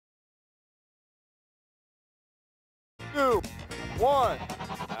2, 1.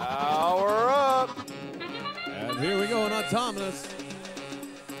 Power up. And here we go, an autonomous.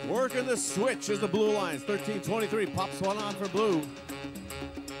 Working the switch as the Blue Alliance. 13-23 pops one on for blue.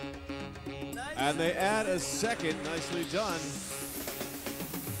 And they add a second. Nicely done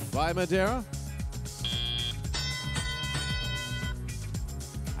by Madeira.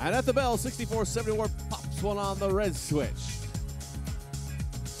 And at the bell, 64-74 pops one on the red switch.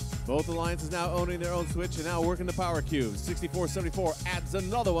 Both alliances now owning their own switch and now working the power cubes. 64-74 adds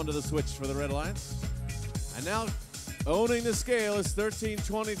another one to the switch for the Red Alliance. And now owning the scale is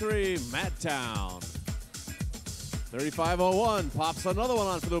 13-23 Madtown. 35-01 pops another one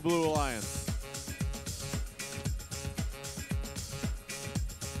on for the Blue Alliance.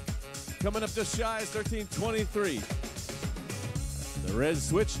 Coming up just shy is 13-23. The red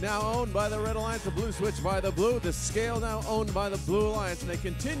switch now owned by the Red Alliance, the blue switch by the blue. The scale now owned by the Blue Alliance, and they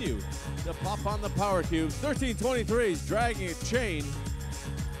continue to pop on the power cubes. 13-23 is dragging a chain.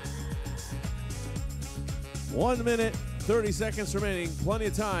 1 minute, 30 seconds remaining, plenty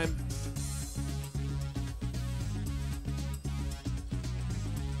of time.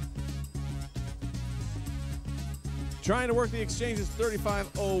 Trying to work the exchanges,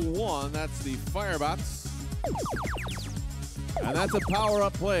 35-01, that's the Firebots. And that's a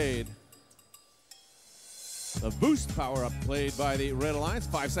power-up played. The boost power-up played by the Red Alliance.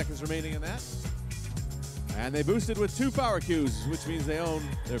 5 seconds remaining in that. And they boosted with 2 power cubes, which means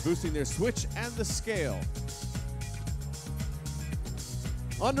they're boosting their switch and the scale.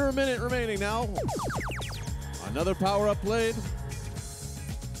 Under a minute remaining now. Another power-up played.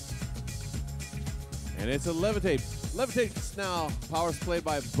 And it's a levitate. Levitate's now powers played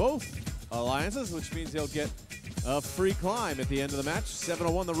by both alliances, which means they'll get a free climb at the end of the match.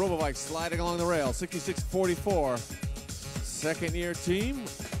 7-01, the Robotics sliding along the rail. 66-44, second-year team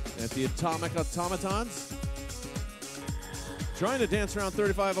at the Atomic Automatons. Trying to dance around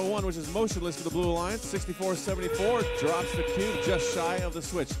 35-01, which is motionless for the Blue Alliance. 64-74, drops the cube just shy of the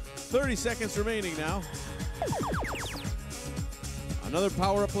switch. 30 seconds remaining now. Another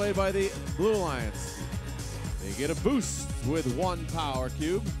power-up play by the Blue Alliance. They get a boost with 1 power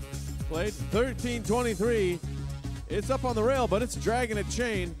cube. Played 13-23. It's up on the rail, but it's dragging a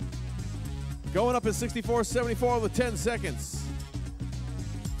chain. Going up at 64-74 with 10 seconds.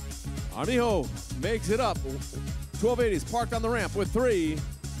 Armijo makes it up. 1280s parked on the ramp with 3,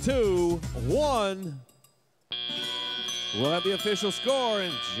 2, 1. We'll have the official score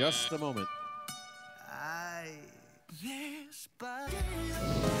in just a moment.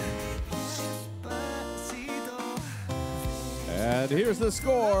 And here's the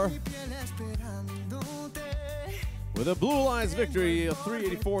score. With a Blue Alliance victory of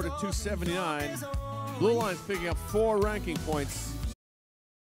 384 to 279. Blue Alliance picking up 4 ranking points.